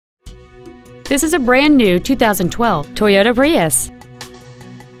This is a brand new 2012 Toyota Prius.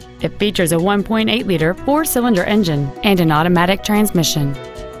 It features a 1.8-liter four-cylinder engine and an automatic transmission.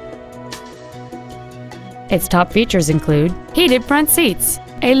 Its top features include heated front seats,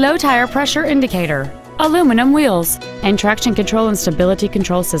 a low tire pressure indicator, aluminum wheels, and traction control and stability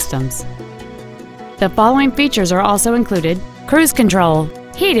control systems. The following features are also included: cruise control,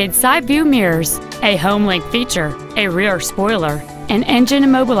 heated side view mirrors, a home link feature, a rear spoiler, an engine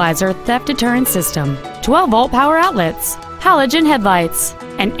immobilizer theft deterrent system, 12-volt power outlets, halogen headlights,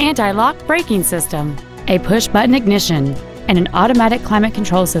 an anti-lock braking system, a push-button ignition, and an automatic climate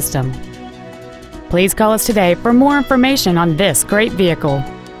control system. Please call us today for more information on this great vehicle.